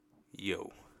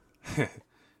Yo,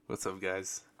 what's up,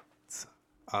 guys? It's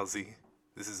Ozzy.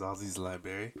 This is Ozzy's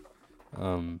Library.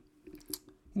 Um,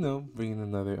 bringing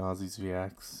another Ozzy's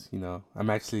Reacts.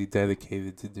 I'm actually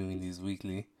dedicated to doing these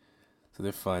weekly, so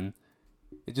they're fun.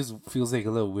 It just feels like a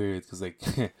little weird because, like,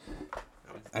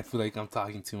 I feel like I'm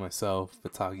talking to myself,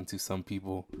 but talking to some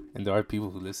people, and there are people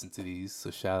who listen to these.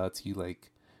 So shout out to you, like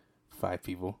 5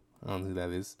 people. I don't know who that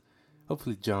is.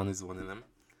 Hopefully, John is one of them.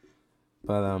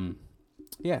 But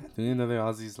yeah, doing another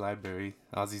Ozzy's Library,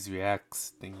 Ozzy's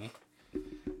Reacts thingy.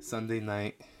 Sunday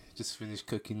night, just finished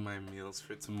cooking my meals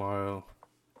for tomorrow.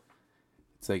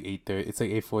 It's like 8:30. It's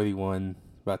like 8:41.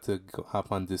 About to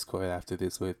hop on Discord after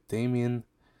this with Damien.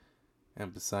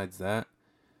 And besides that,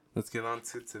 let's get on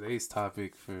to today's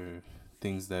topic for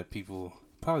things that people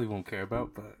probably won't care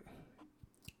about, but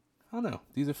I don't know.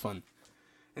 These are fun.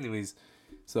 Anyways,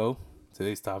 so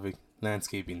today's topic: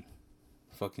 landscaping.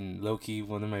 Fucking low key,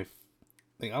 one of my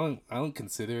I don't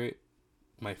consider it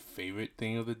my favorite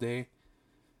thing of the day,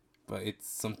 but it's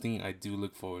something I do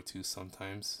look forward to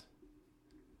sometimes.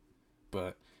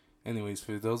 But anyways,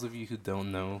 for those of you who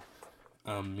don't know,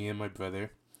 me and my brother,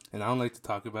 and I don't like to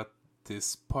talk about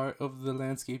this part of the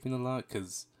landscaping a lot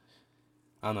because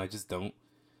I don't know, I just don't.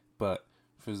 But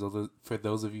for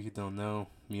those of you who don't know,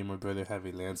 me and my brother have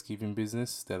a landscaping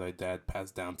business that our dad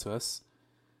passed down to us.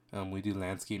 We do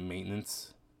landscape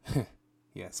maintenance.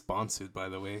 Yeah, sponsored by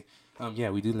the way. Yeah,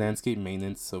 we do landscape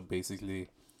maintenance. So basically,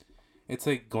 it's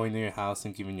like going to your house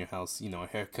and giving your house, a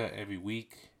haircut every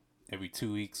week, every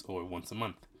 2 weeks, or once a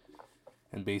month.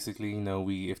 And basically,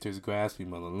 we if there's grass, we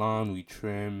mow the lawn, we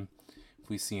trim. If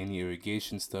we see any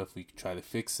irrigation stuff, we try to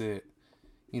fix it.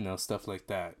 Stuff like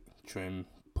that. Trim,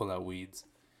 pull out weeds.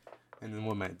 And then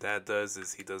what my dad does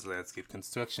is he does landscape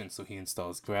construction. So he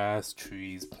installs grass,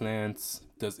 trees, plants,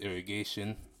 does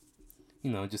irrigation.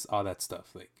 Just all that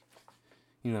stuff. Like,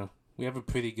 we have a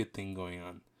pretty good thing going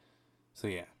on. So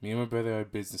yeah, me and my brother are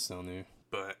business owner.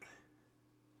 But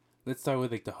let's start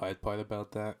with like the hard part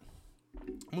about that.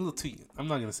 I'm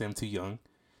not gonna say I'm too young,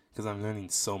 because I'm learning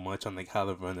so much on like how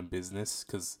to run a business.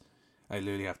 Because I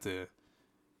literally have to,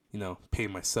 pay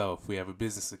myself. We have a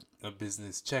business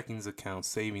checkings account,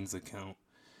 savings account.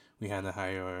 We had to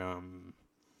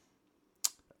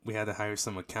hire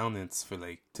some accountants for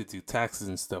like to do taxes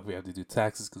and stuff. We have to do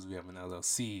taxes because we have an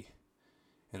LLC,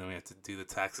 and then we have to do the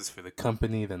taxes for the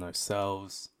company, then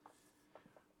ourselves,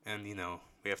 and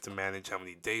we have to manage how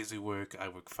many days we work. I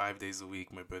work 5 days a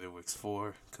week. My brother works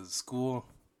 4 because of school.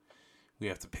 We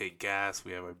have to pay gas.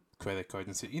 We have our credit card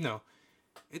and shit.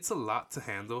 It's a lot to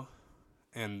handle,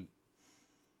 and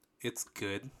it's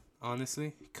good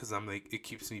honestly because I'm like it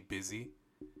keeps me busy.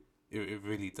 It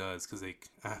really does, because like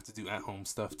I have to do at home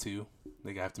stuff too.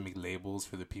 Like I have to make labels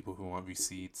for the people who want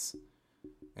receipts,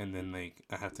 and then like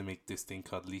I have to make this thing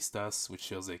called listas, which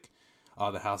shows like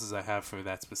all the houses I have for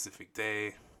that specific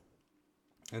day,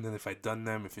 and then if I done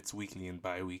them, if it's weekly and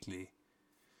bi-weekly.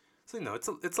 So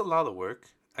it's a lot of work.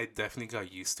 I definitely got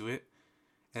used to it,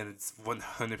 and it's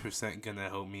 100% gonna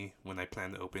help me when I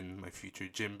plan to open my future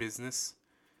gym business.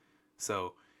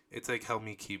 So it's like help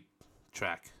me keep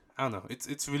track. I don't know.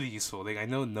 It's really useful. Like I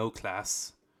know no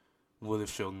class would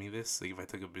have showed me this. Like if I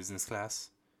took a business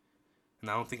class, and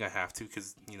I don't think I have to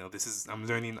because I'm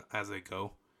learning as I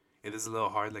go. It is a little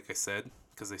hard, like I said,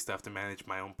 because I still have to manage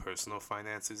my own personal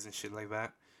finances and shit like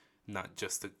that, not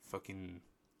just the fucking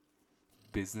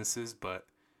businesses. But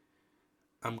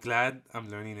I'm glad I'm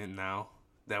learning it now.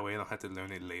 That way I don't have to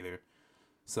learn it later.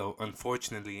 So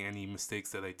unfortunately, any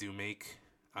mistakes that I do make,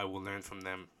 I will learn from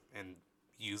them and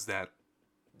use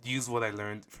what I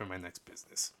learned for my next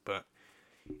business. But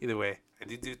either way,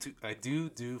 I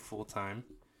do full time.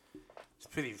 It's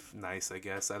pretty nice, I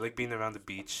guess. I like being around the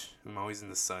beach. I'm always in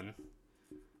the sun,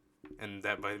 and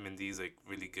that vitamin D is like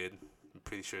really good. I'm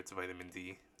pretty sure it's vitamin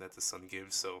D that the sun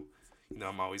gives. So,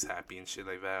 I'm always happy and shit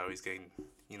like that. Always getting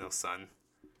sun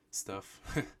stuff.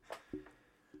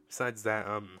 Besides that,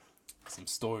 some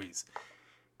stories.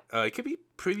 It could be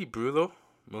pretty brutal,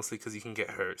 mostly because you can get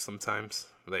hurt sometimes.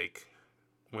 Like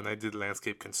when I did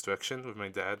landscape construction with my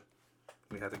dad,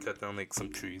 we had to cut down like some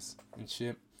trees and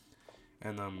shit.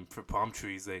 And for palm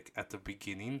trees, like at the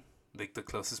beginning, like the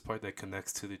closest part that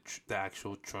connects to the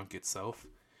actual trunk itself,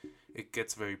 it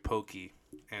gets very pokey.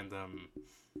 And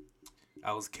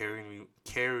I was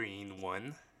carrying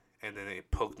one, and then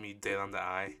it poked me dead on the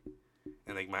eye,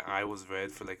 and like my eye was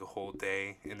red for like a whole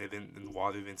day, and and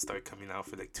water didn't start coming out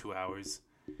for like 2 hours.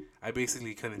 I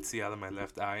basically couldn't see out of my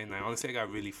left eye, and I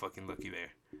got really fucking lucky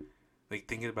there. Like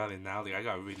thinking about it now, like I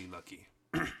got really lucky.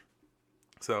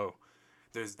 So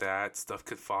there's that. Stuff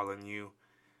could fall on you.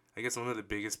 I guess one of the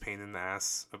biggest pain in the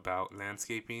ass about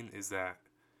landscaping is that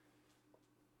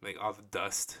like all the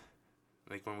dust.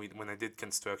 Like when I did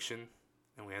construction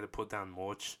and we had to put down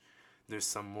mulch, there's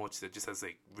some mulch that just has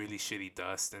like really shitty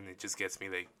dust, and it just gets me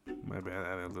like. My bad,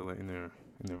 I had a little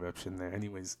interruption there.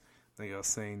 Anyways, like I was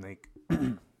saying, like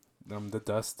the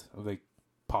dust of like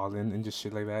pollen and just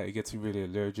shit like that, it gets me really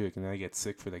allergic, and I get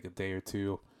sick for like a day or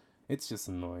two. It's just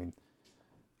annoying.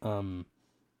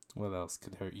 What else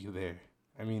could hurt you there?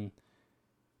 I mean,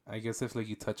 I guess if like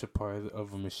you touch a part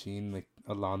of a machine, like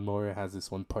a lawnmower has this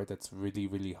one part that's really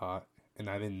really hot, and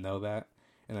I didn't know that,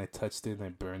 and I touched it and I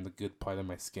burned the good part of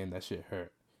my skin. That shit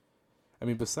hurt. I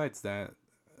mean, besides that,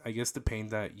 I guess the pain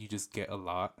that you just get a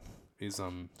lot is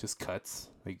just cuts,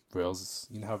 like roses.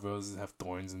 You know how roses have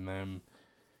thorns in them,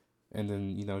 and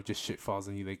then just shit falls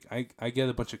on you. Like I get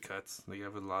a bunch of cuts. Like I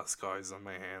have a lot of scars on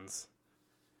my hands,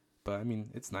 but I mean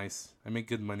it's nice. I make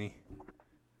good money.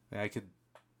 Like, I could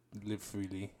live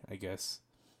freely, I guess.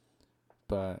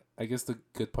 But I guess the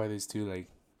good part is too, like,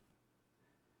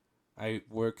 I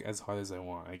work as hard as I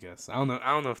want, I guess. I don't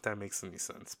know if that makes any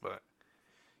sense, but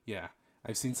yeah.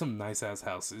 I've seen some nice ass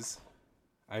houses.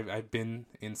 I've been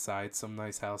inside some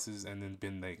nice houses and then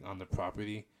been like on the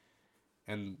property.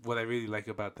 And what I really like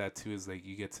about that too is like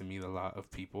you get to meet a lot of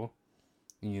people.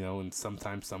 And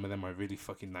sometimes some of them are really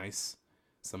fucking nice.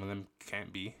 Some of them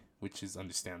can't be, which is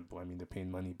understandable. I mean, they're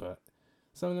paying money, but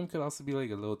some of them could also be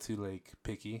like a little too like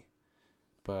picky.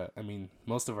 But I mean,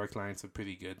 most of our clients are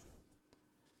pretty good.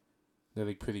 They're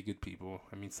like pretty good people.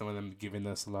 I mean, some of them giving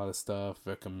us a lot of stuff,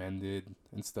 recommended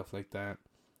and stuff like that.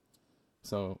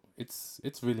 So it's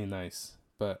really nice.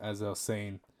 But as I was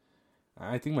saying,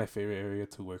 I think my favorite area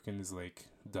to work in is like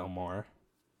Del Mar.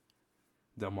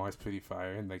 Del Mar is pretty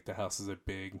fire, and like the houses are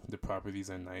big, the properties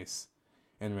are nice,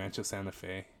 and Rancho Santa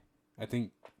Fe. I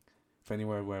think if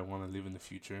anywhere where I want to live in the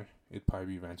future, it'd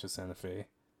probably be Rancho Santa Fe.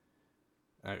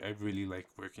 I really like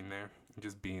working there,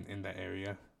 just being in that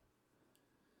area.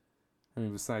 I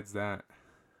mean, besides that,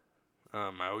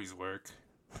 I always work.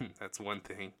 That's one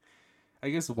thing. I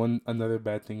guess another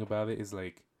bad thing about it is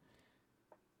like,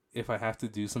 if I have to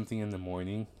do something in the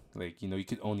morning, like you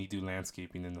could only do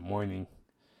landscaping in the morning,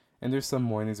 and there's some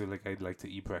mornings where like I'd like to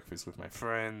eat breakfast with my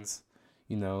friends,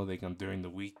 like I'm during the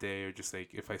weekday, or just like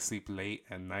if I sleep late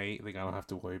at night, like I don't have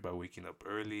to worry about waking up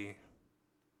early,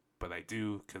 but I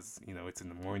do because it's in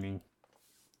the morning.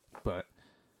 But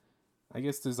I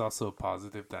guess there's also a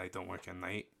positive that I don't work at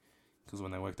night, because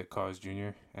when I worked at Carl's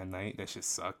Jr. at night, that shit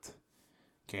sucked.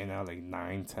 Getting out like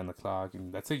 9, 10 o'clock,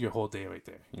 and that's like your whole day right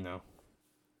there,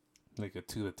 like a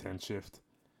 2 to 10 shift.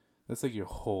 That's like your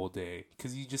whole day,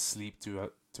 because you just sleep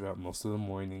throughout most of the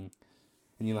morning,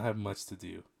 and you don't have much to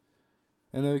do.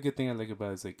 Another good thing I like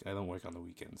about it is like I don't work on the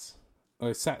weekends,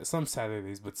 or some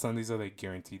Saturdays, but Sundays are like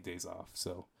guaranteed days off,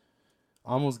 so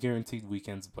almost guaranteed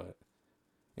weekends. But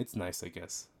it's nice, I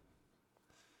guess.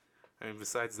 And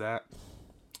besides that,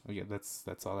 yeah,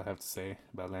 that's all I have to say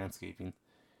about landscaping.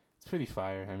 It's pretty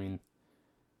fire. I mean,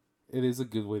 it is a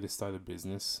good way to start a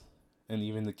business, and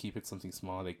even to keep it something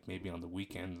small, like maybe on the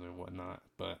weekends or whatnot.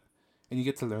 And you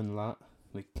get to learn a lot,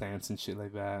 like plants and shit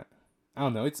like that. I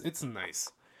don't know. It's nice.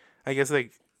 I guess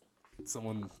like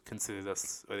someone considered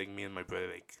us, or like me and my brother,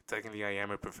 like technically I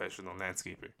am a professional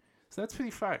landscaper, so that's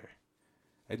pretty fire.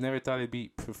 I'd never thought I'd be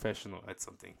professional at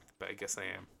something, but I guess I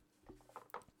am.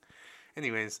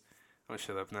 Anyways, I'm gonna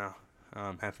shut up now.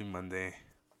 Happy Monday.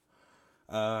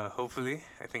 Hopefully,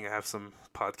 I think I have some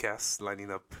podcasts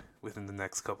lining up within the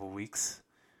next couple weeks.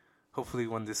 Hopefully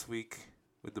one this week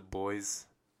with the boys,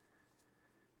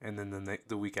 and then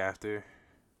the week after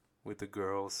with the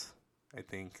girls, I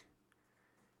think.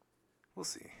 We'll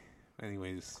see.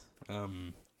 Anyways,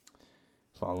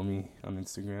 follow me on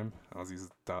Instagram,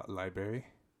 Aussies.library.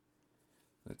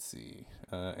 Let's see.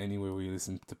 Anywhere where you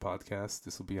listen to podcasts,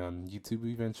 this will be on YouTube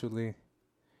eventually.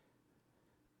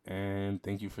 And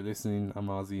thank you for listening. I'm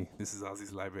Ozzy. This is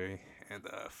Ozzy's Library. And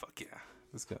fuck yeah.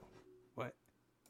 Let's go. What?